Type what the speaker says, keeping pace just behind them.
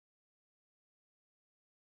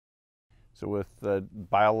So with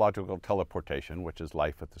biological teleportation, which is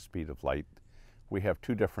life at the speed of light, we have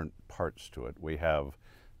two different parts to it. We have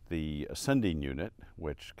the ascending unit,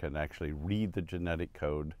 which can actually read the genetic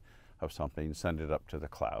code of something, send it up to the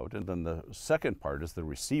cloud. And then the second part is the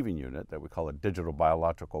receiving unit that we call a digital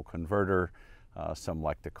biological converter. Some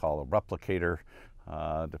like to call a replicator,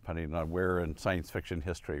 depending on where in science fiction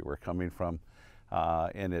history we're coming from.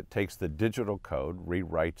 And it takes the digital code,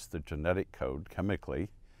 rewrites the genetic code chemically,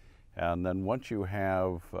 and then once you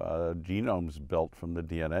have genomes built from the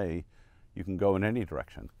DNA, you can go in any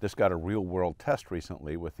direction. This got a real-world test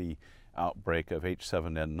recently with the outbreak of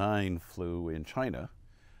H7N9 flu in China.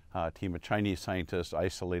 A team of Chinese scientists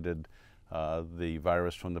isolated the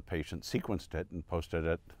virus from the patient, sequenced it, and posted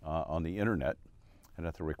it on the internet. And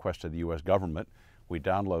at the request of the US government, we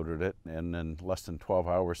downloaded it and in less than 12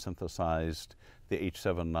 hours synthesized the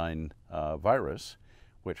H7N9 virus,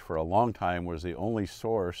 which for a long time was the only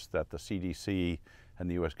source that the CDC and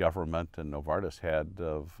the US government and Novartis had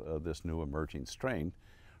of this new emerging strain.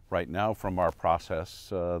 Right now, from our process,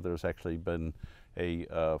 there's actually been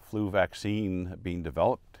a flu vaccine being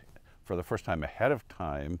developed for the first time ahead of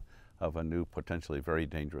time of a new potentially very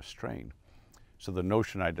dangerous strain. So the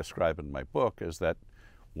notion I describe in my book is that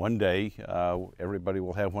one day everybody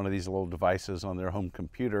will have one of these little devices on their home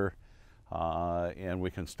computer, and we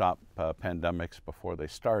can stop pandemics before they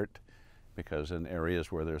start, because in areas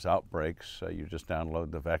where there's outbreaks, you just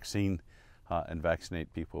download the vaccine and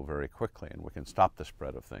vaccinate people very quickly, and we can stop the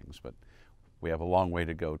spread of things. But we have a long way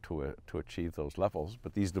to go to achieve those levels.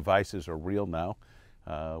 But these devices are real now.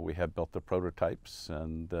 We have built the prototypes,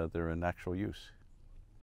 and they're in actual use.